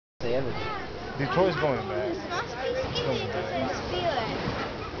the energy. Detroit's going back.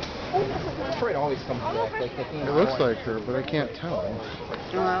 Detroit always comes back. Like they It looks like her, but I can't tell.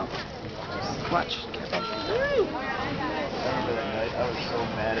 Well, watch. I remember that night. I was so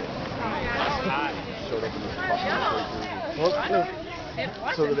mad at showed up in this fucking place.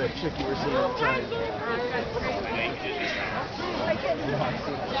 So did that chick you were seeing at the time.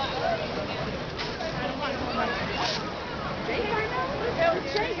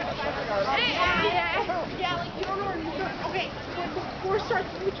 Yeah, like you don't know. Okay, before it starts.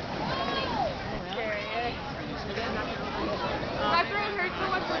 My brain hurts so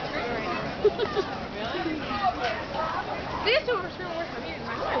much. These two were still worse than me.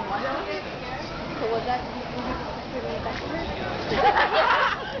 So was that?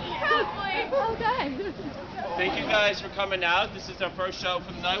 Okay. Thank you guys for coming out. This is our first show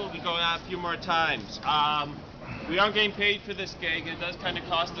for the night. We'll be going out a few more times. We aren't getting paid for this gig. It does kind of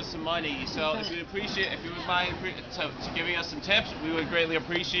cost us some money. So if you would mind giving us some tips, we would greatly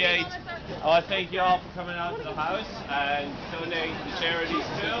appreciate. I want to thank you all for coming out to the house and donating to the charities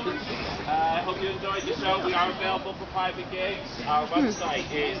too. I hope you enjoyed the show. We are available for private gigs. Our website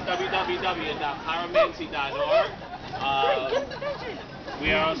is www.pyromancy.org.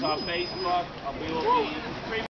 We are also on Facebook. We will be